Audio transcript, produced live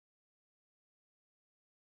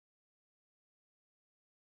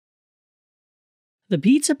The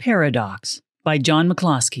Pizza Paradox by John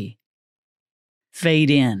McCloskey. Fade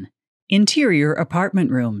in. Interior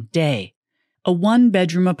apartment room, day. A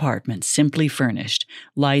one-bedroom apartment, simply furnished.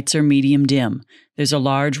 Lights are medium dim. There's a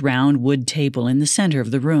large round wood table in the center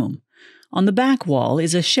of the room. On the back wall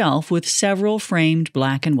is a shelf with several framed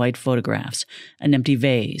black and white photographs, an empty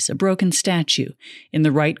vase, a broken statue. In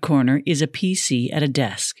the right corner is a PC at a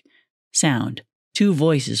desk. Sound. 2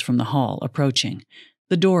 voices from the hall approaching.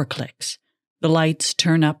 The door clicks. The lights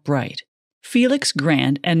turn up bright. Felix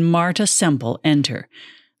Grant and Marta Semple enter.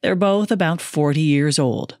 They're both about 40 years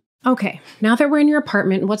old. Okay, now that we're in your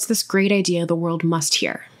apartment, what's this great idea the world must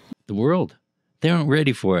hear? The world? They aren't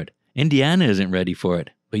ready for it. Indiana isn't ready for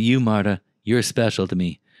it. But you, Marta, you're special to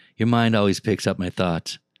me. Your mind always picks up my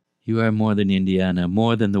thoughts. You are more than Indiana,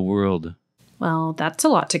 more than the world. Well, that's a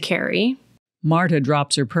lot to carry. Marta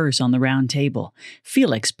drops her purse on the round table.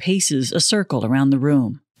 Felix paces a circle around the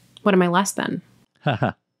room. What am I less than?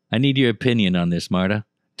 Haha. I need your opinion on this, Marta.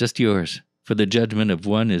 Just yours. For the judgment of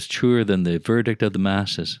one is truer than the verdict of the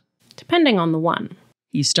masses. Depending on the one.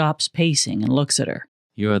 He stops pacing and looks at her.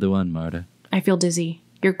 You're the one, Marta. I feel dizzy.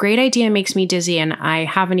 Your great idea makes me dizzy and I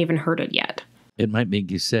haven't even heard it yet. It might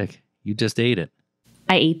make you sick. You just ate it.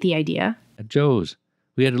 I ate the idea? At Joe's.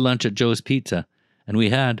 We had a lunch at Joe's Pizza. And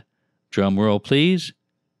we had, drum roll please,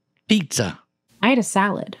 pizza. I had a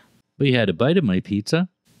salad. But you had a bite of my pizza.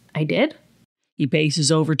 I did? He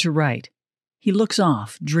paces over to write. He looks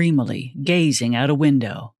off, dreamily, gazing out a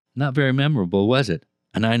window. Not very memorable, was it?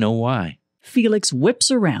 And I know why. Felix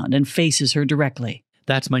whips around and faces her directly.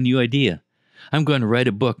 That's my new idea. I'm going to write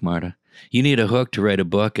a book, Marta. You need a hook to write a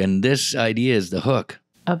book, and this idea is the hook.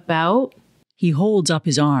 About? He holds up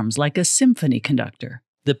his arms like a symphony conductor.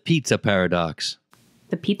 The pizza paradox.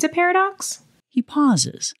 The pizza paradox? He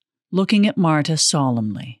pauses, looking at Marta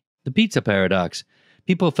solemnly. The pizza paradox.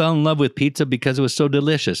 People fell in love with pizza because it was so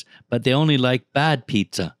delicious, but they only like bad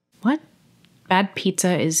pizza. What? Bad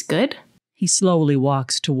pizza is good? He slowly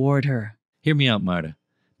walks toward her. Hear me out, Marta.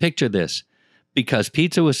 Picture this. Because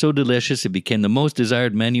pizza was so delicious, it became the most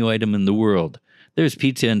desired menu item in the world. There's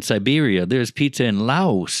pizza in Siberia. There's pizza in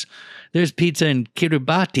Laos. There's pizza in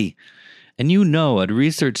Kiribati. And you know, at a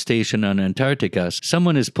research station on Antarctica,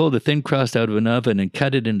 someone has pulled a thin crust out of an oven and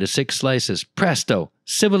cut it into 6 slices. Presto!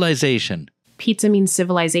 Civilization. Pizza means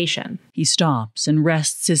civilization. He stops and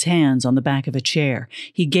rests his hands on the back of a chair.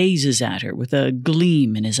 He gazes at her with a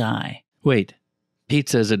gleam in his eye. Wait.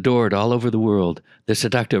 Pizza is adored all over the world. The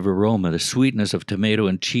seductive aroma, the sweetness of tomato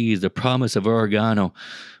and cheese, the promise of oregano.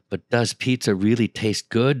 But does pizza really taste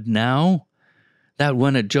good now? That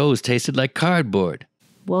one at Joe's tasted like cardboard.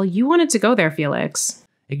 Well, you wanted to go there, Felix.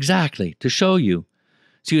 Exactly, to show you.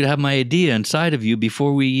 So you'd have my idea inside of you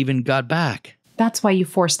before we even got back. That's why you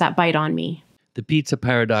forced that bite on me. The pizza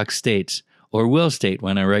paradox states, or will state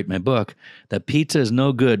when I write my book, that pizza is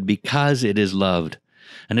no good because it is loved.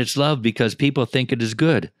 And it's loved because people think it is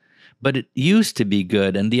good. But it used to be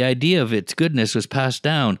good, and the idea of its goodness was passed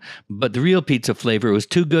down. But the real pizza flavor was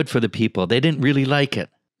too good for the people. They didn't really like it.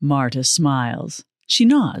 Marta smiles. She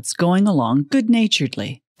nods, going along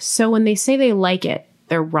good-naturedly. So when they say they like it,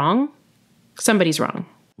 they're wrong? Somebody's wrong.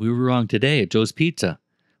 We were wrong today at Joe's Pizza.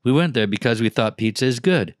 We went there because we thought pizza is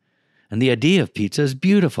good. And the idea of pizza is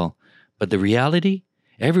beautiful. But the reality?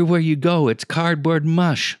 Everywhere you go, it's cardboard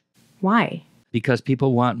mush. Why? Because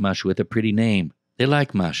people want mush with a pretty name. They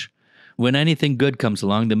like mush. When anything good comes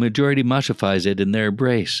along, the majority mushifies it in their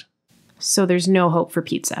embrace. So there's no hope for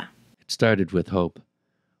pizza. It started with hope.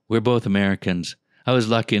 We're both Americans. I was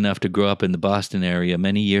lucky enough to grow up in the Boston area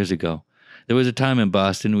many years ago. There was a time in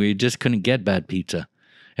Boston where you just couldn't get bad pizza.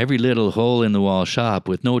 Every little hole-in-the-wall shop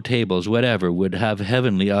with no tables, whatever, would have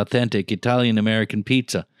heavenly, authentic Italian-American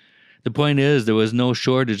pizza. The point is, there was no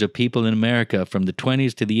shortage of people in America from the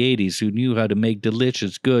 20s to the 80s who knew how to make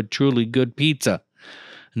delicious, good, truly good pizza.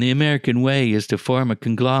 And the American way is to form a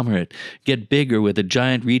conglomerate, get bigger with a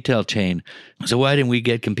giant retail chain. So why didn't we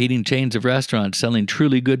get competing chains of restaurants selling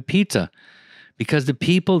truly good pizza? Because the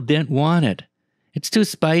people didn't want it. It's too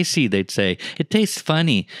spicy, they'd say. It tastes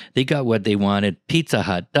funny. They got what they wanted. Pizza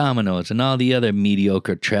Hut, Domino's, and all the other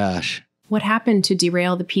mediocre trash. What happened to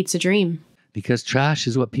derail the pizza dream? Because trash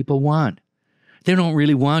is what people want. They don't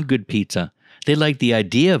really want good pizza. They like the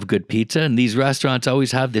idea of good pizza, and these restaurants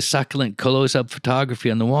always have this succulent close-up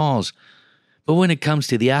photography on the walls. But when it comes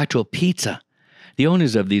to the actual pizza, the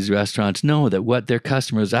owners of these restaurants know that what their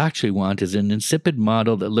customers actually want is an insipid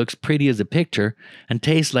model that looks pretty as a picture and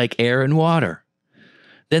tastes like air and water.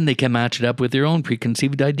 Then they can match it up with their own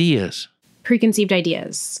preconceived ideas. Preconceived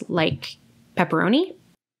ideas, like pepperoni?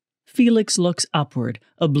 Felix looks upward,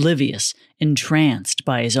 oblivious, entranced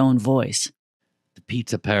by his own voice. The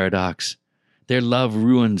pizza paradox. Their love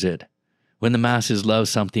ruins it. When the masses love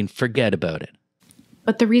something, forget about it.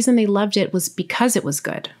 But the reason they loved it was because it was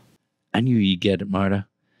good. I knew you'd get it, Marta.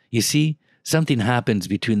 You see, something happens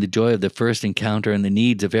between the joy of the first encounter and the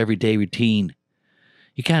needs of everyday routine.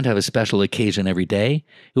 You can't have a special occasion every day.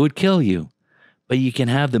 It would kill you. But you can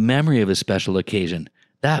have the memory of a special occasion.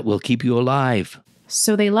 That will keep you alive.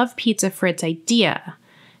 So they love pizza for its idea.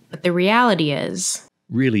 But the reality is...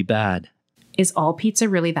 Really bad. Is all pizza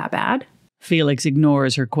really that bad? Felix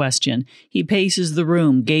ignores her question. He paces the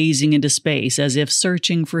room, gazing into space as if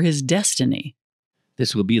searching for his destiny.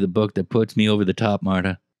 This will be the book that puts me over the top,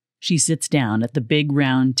 Marta. She sits down at the big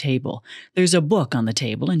round table. There's a book on the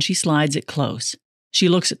table and she slides it close. She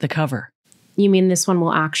looks at the cover. You mean this one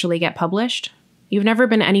will actually get published? You've never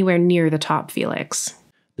been anywhere near the top, Felix.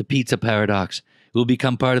 The pizza paradox. It will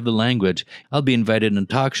become part of the language. I'll be invited in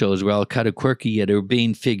talk shows where I'll cut a quirky yet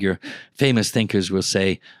urbane figure. Famous thinkers will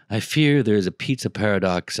say, I fear there is a pizza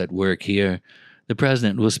paradox at work here. The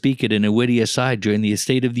president will speak it in a witty aside during the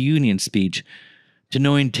State of the Union speech. To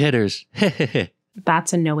knowing titters.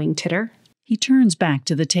 That's a knowing titter. He turns back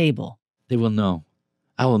to the table. They will know.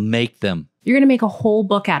 I will make them. You're going to make a whole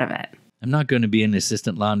book out of it. I'm not going to be an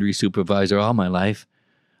assistant laundry supervisor all my life.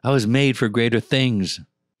 I was made for greater things.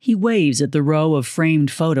 He waves at the row of framed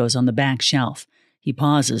photos on the back shelf. He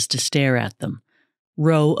pauses to stare at them.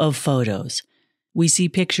 Row of photos. We see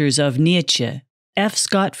pictures of Nietzsche, F.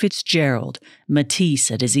 Scott Fitzgerald, Matisse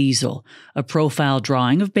at his easel, a profile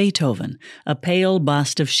drawing of Beethoven, a pale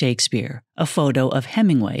bust of Shakespeare, a photo of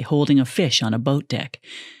Hemingway holding a fish on a boat deck.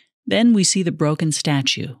 Then we see the broken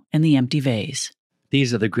statue and the empty vase.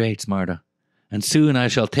 These are the greats, Marta, and soon I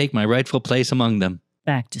shall take my rightful place among them.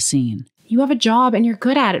 Back to scene. You have a job and you're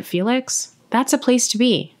good at it, Felix. That's a place to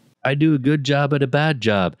be. I do a good job at a bad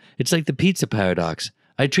job. It's like the pizza paradox.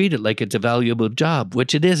 I treat it like it's a valuable job,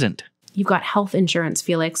 which it isn't. You've got health insurance,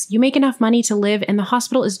 Felix. You make enough money to live, and the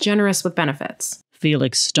hospital is generous with benefits.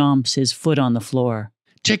 Felix stomps his foot on the floor.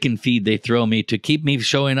 Chicken feed they throw me to keep me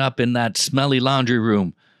showing up in that smelly laundry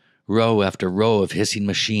room. Row after row of hissing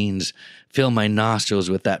machines fill my nostrils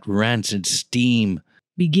with that rancid steam.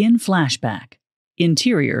 Begin flashback.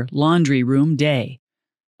 Interior laundry room day.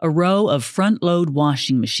 A row of front-load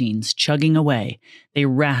washing machines chugging away. They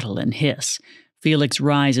rattle and hiss. Felix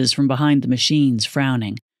rises from behind the machines,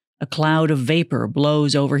 frowning. A cloud of vapor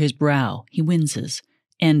blows over his brow. He winces.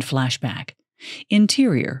 End flashback.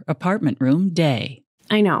 Interior apartment room day.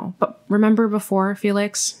 I know, but remember before,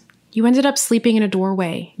 Felix? You ended up sleeping in a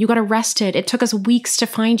doorway. You got arrested. It took us weeks to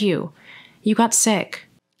find you. You got sick.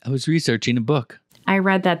 I was researching a book. I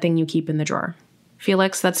read that thing you keep in the drawer.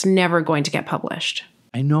 Felix, that's never going to get published.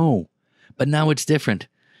 I know, but now it's different.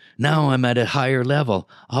 Now I'm at a higher level,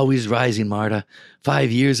 always rising, Marta.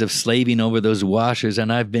 5 years of slaving over those washers,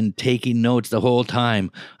 and I've been taking notes the whole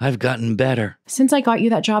time. I've gotten better. Since I got you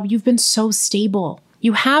that job, you've been so stable.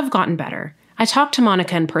 You have gotten better. I talked to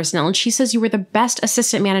Monica in personnel, and she says you were the best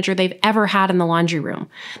assistant manager they've ever had in the laundry room.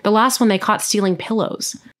 The last one they caught stealing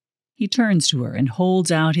pillows. He turns to her and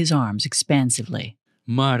holds out his arms expansively.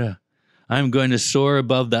 Marta, I'm going to soar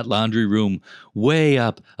above that laundry room, way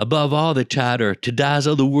up, above all the chatter, to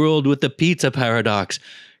dazzle the world with the pizza paradox.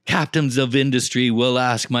 Captains of industry will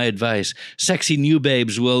ask my advice. Sexy new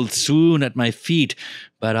babes will swoon at my feet.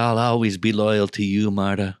 But I'll always be loyal to you,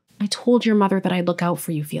 Marta. I told your mother that I'd look out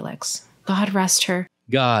for you, Felix. God rest her.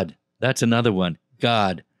 God. That's another one.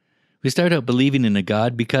 God. We start out believing in a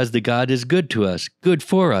God because the God is good to us, good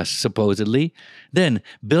for us, supposedly. Then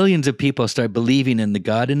billions of people start believing in the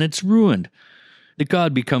God and it's ruined. The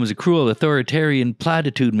God becomes a cruel, authoritarian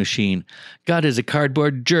platitude machine. God is a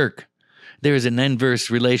cardboard jerk. There is an inverse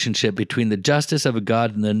relationship between the justice of a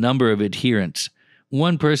God and the number of adherents.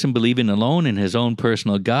 One person believing alone in his own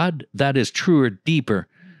personal God, that is truer, deeper.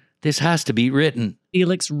 This has to be written.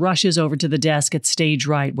 Felix rushes over to the desk at stage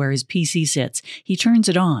right where his PC sits. He turns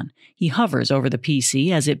it on. He hovers over the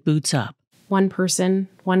PC as it boots up. One person,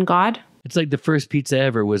 one God? It's like the first pizza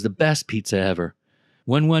ever was the best pizza ever.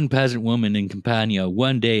 When one peasant woman in Campania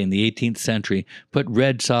one day in the 18th century put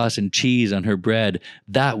red sauce and cheese on her bread,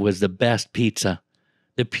 that was the best pizza.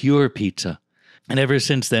 The pure pizza. And ever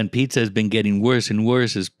since then, pizza has been getting worse and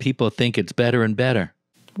worse as people think it's better and better.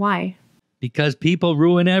 Why? Because people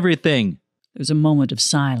ruin everything. There's a moment of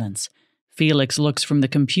silence. Felix looks from the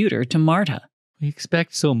computer to Marta. We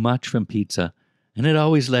expect so much from pizza, and it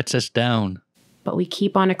always lets us down. But we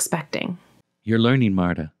keep on expecting. You're learning,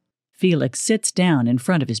 Marta. Felix sits down in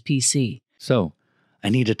front of his PC. So, I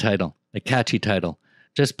need a title, a catchy title.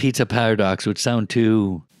 Just Pizza Paradox would sound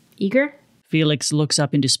too... Eager? Felix looks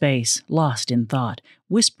up into space, lost in thought,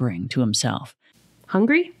 whispering to himself.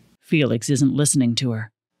 Hungry? Felix isn't listening to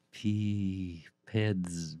her.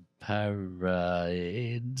 It's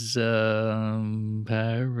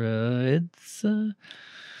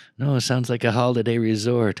no, it sounds like a holiday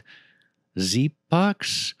resort.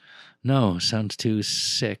 Zeepbox? No, sounds too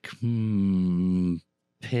sick.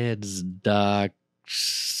 Pidsdocs.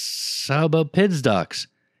 How about Pidsdocs?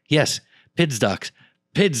 Yes, Pidsdocs.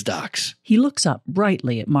 Pidsdocs. He looks up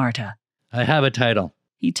brightly at Marta. I have a title.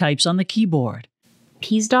 He types on the keyboard.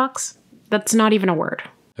 Peasdocs? That's not even a word.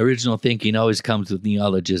 Original thinking always comes with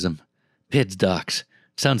neologism. Pidsdocs.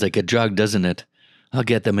 Sounds like a drug, doesn't it? I'll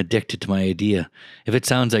get them addicted to my idea. If it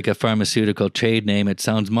sounds like a pharmaceutical trade name, it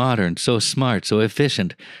sounds modern, so smart, so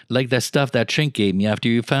efficient, like the stuff that shrink gave me after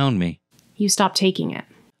you found me. You stopped taking it.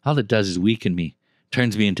 All it does is weaken me.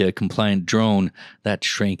 Turns me into a compliant drone. That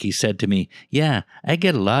shrink, he said to me, "Yeah, I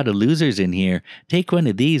get a lot of losers in here. Take one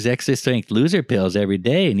of these extra strength loser pills every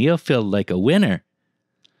day and you'll feel like a winner."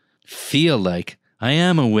 Feel like? I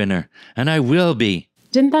am a winner, and I will be.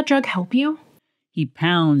 Didn't that drug help you? He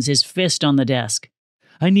pounds his fist on the desk.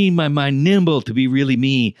 I need my mind nimble to be really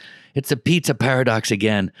me. It's a pizza paradox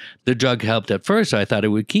again. The drug helped at first, so I thought it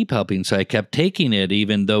would keep helping, so I kept taking it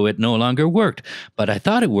even though it no longer worked. But I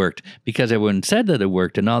thought it worked because everyone said that it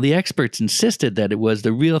worked, and all the experts insisted that it was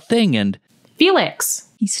the real thing, and... Felix!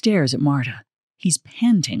 He stares at Marta. He's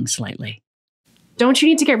panting slightly. Don't you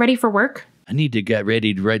need to get ready for work? I need to get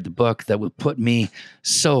ready to write the book that will put me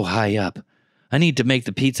so high up. I need to make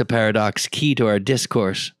the pizza paradox key to our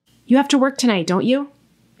discourse. You have to work tonight, don't you?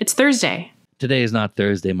 It's Thursday. Today is not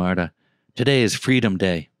Thursday, Marta. Today is Freedom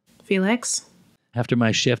Day. Felix? After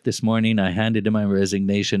my shift this morning, I handed in my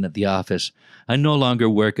resignation at the office. I no longer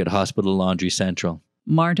work at Hospital Laundry Central.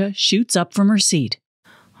 Marta shoots up from her seat.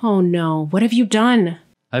 Oh no, what have you done?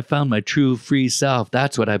 I found my true free self.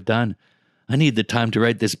 That's what I've done. I need the time to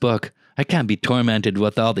write this book. I can't be tormented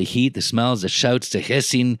with all the heat, the smells, the shouts, the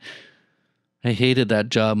hissing. I hated that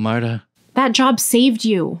job, Marta. That job saved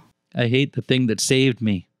you. I hate the thing that saved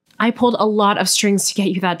me. I pulled a lot of strings to get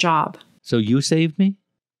you that job. So you saved me?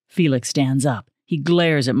 Felix stands up. He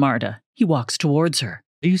glares at Marta. He walks towards her.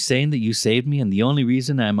 Are you saying that you saved me and the only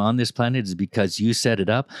reason I'm on this planet is because you set it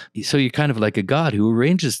up? So you're kind of like a god who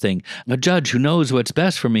arranges things, a judge who knows what's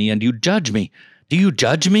best for me, and you judge me. Do you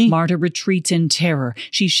judge me? Marta retreats in terror.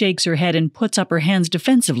 She shakes her head and puts up her hands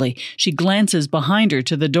defensively. She glances behind her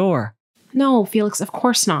to the door. No, Felix, of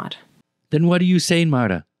course not. Then what are you saying,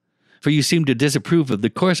 Marta? For you seem to disapprove of the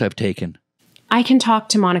course I've taken. I can talk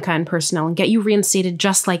to Monica and personnel and get you reinstated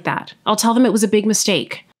just like that. I'll tell them it was a big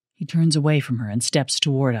mistake. He turns away from her and steps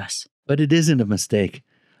toward us. But it isn't a mistake.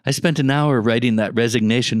 I spent an hour writing that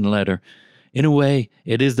resignation letter. In a way,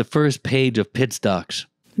 it is the first page of Pidsdocs.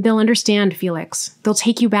 They'll understand, Felix. They'll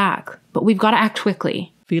take you back. But we've got to act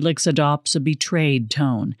quickly. Felix adopts a betrayed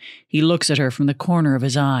tone. He looks at her from the corner of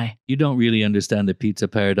his eye. You don't really understand the pizza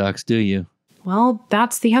paradox, do you? Well,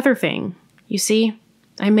 that's the other thing. You see,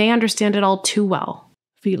 I may understand it all too well.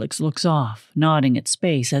 Felix looks off, nodding at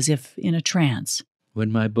space as if in a trance.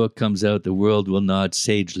 When my book comes out, the world will nod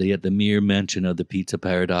sagely at the mere mention of the pizza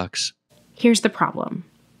paradox. Here's the problem.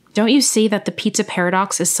 Don't you see that the pizza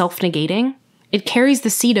paradox is self-negating? It carries the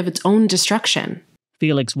seed of its own destruction.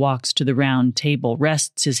 Felix walks to the round table,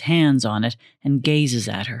 rests his hands on it, and gazes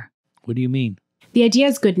at her. What do you mean? The idea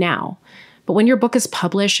is good now, but when your book is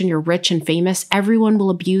published and you're rich and famous, everyone will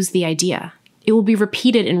abuse the idea. It will be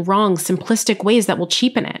repeated in wrong, simplistic ways that will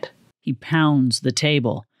cheapen it. He pounds the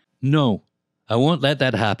table. No, I won't let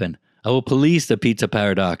that happen. I will police the pizza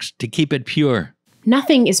paradox to keep it pure.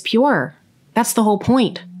 Nothing is pure. That's the whole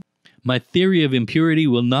point. My theory of impurity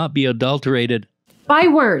will not be adulterated.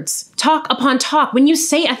 Bywords. Talk upon talk. When you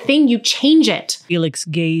say a thing, you change it. Felix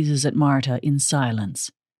gazes at Marta in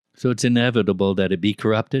silence. So it's inevitable that it be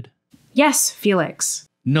corrupted? Yes, Felix.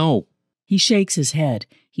 No. He shakes his head.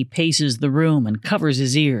 He paces the room and covers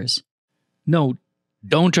his ears. No,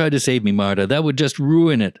 don't try to save me, Marta. That would just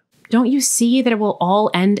ruin it. Don't you see that it will all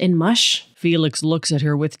end in mush? Felix looks at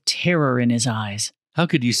her with terror in his eyes. How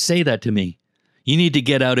could you say that to me? You need to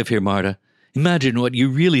get out of here, Marta. Imagine what you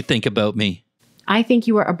really think about me. I think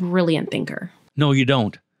you are a brilliant thinker. No, you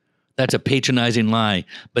don't. That's a patronizing lie.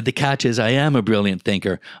 But the catch is I am a brilliant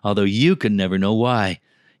thinker, although you can never know why.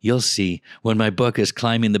 You'll see, when my book is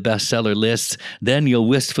climbing the bestseller lists, then you'll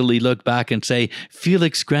wistfully look back and say,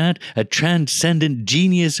 Felix Grant, a transcendent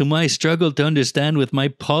genius whom I struggled to understand with my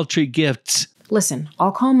paltry gifts. Listen,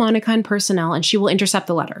 I'll call Monica and personnel and she will intercept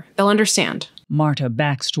the letter. They'll understand. Marta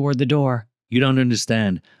backs toward the door. You don't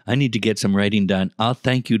understand. I need to get some writing done. I'll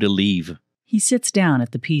thank you to leave. He sits down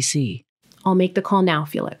at the PC. I'll make the call now,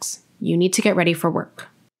 Felix. You need to get ready for work.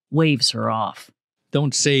 Waves her off.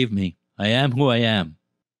 Don't save me. I am who I am.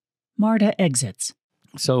 Marta exits.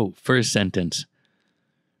 So, first sentence.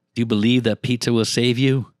 Do you believe that pizza will save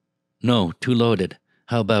you? No, too loaded.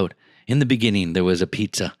 How about, in the beginning there was a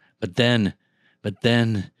pizza, but then,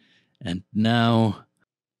 and now...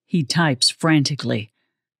 He types frantically.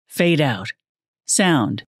 Fade out.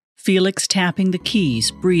 Sound. Felix tapping the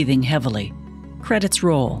keys, breathing heavily. Credits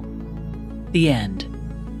roll. The end.